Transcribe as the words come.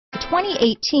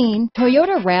2018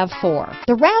 Toyota RAV4.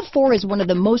 The RAV4 is one of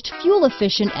the most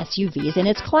fuel-efficient SUVs in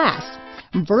its class.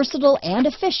 Versatile and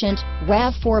efficient,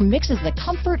 RAV4 mixes the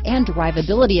comfort and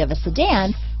drivability of a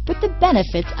sedan with the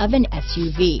benefits of an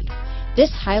SUV.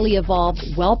 This highly evolved,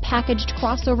 well-packaged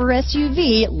crossover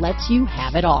SUV lets you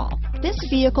have it all. This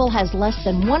vehicle has less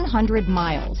than 100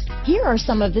 miles. Here are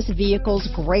some of this vehicle's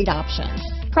great options: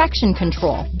 traction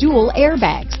control, dual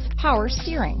airbags, power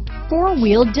steering,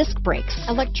 four-wheel disc brakes,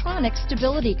 electronic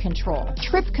stability control,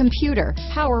 trip computer,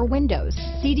 power windows,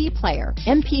 CD player,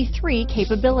 MP3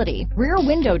 capability, rear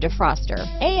window defroster,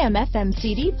 AM/FM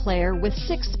CD player with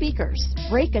 6 speakers,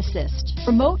 brake assist,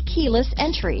 remote keyless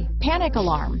entry, panic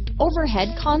alarm, overhead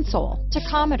console,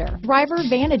 tachometer, driver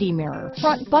vanity mirror,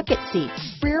 front bucket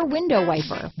seats, rear window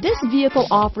wiper. This vehicle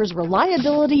offers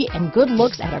reliability and good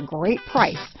looks at a great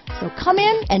price. So come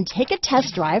in and take a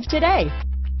test drive today.